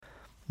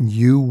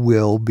You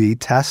will be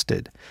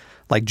tested.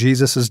 Like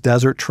Jesus'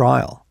 desert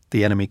trial,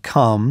 the enemy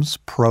comes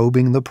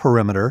probing the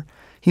perimeter.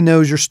 He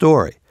knows your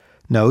story,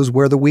 knows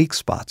where the weak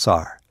spots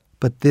are.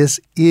 But this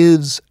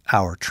is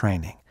our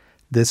training.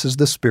 This is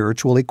the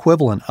spiritual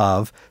equivalent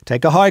of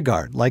take a high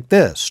guard like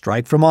this,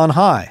 strike from on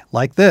high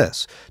like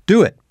this,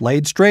 do it,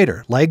 blade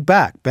straighter, leg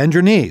back, bend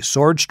your knees,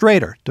 sword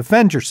straighter,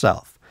 defend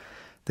yourself.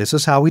 This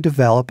is how we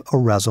develop a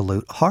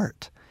resolute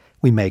heart.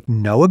 We make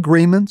no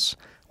agreements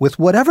with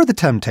whatever the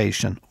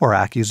temptation or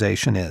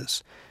accusation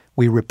is.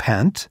 We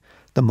repent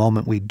the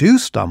moment we do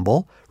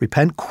stumble,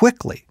 repent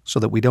quickly so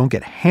that we don't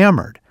get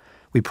hammered.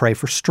 We pray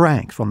for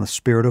strength from the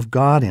Spirit of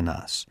God in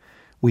us.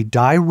 We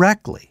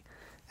directly,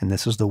 and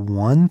this is the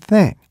one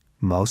thing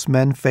most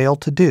men fail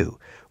to do,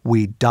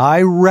 we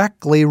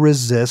directly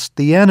resist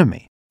the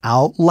enemy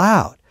out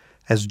loud,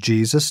 as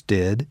Jesus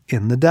did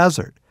in the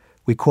desert.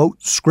 We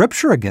quote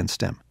Scripture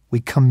against him. We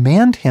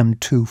command him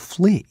to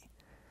flee.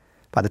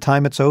 By the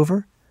time it's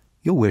over,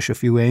 you'll wish a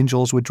few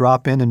angels would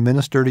drop in and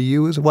minister to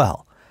you as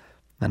well.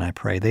 And I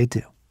pray they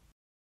do.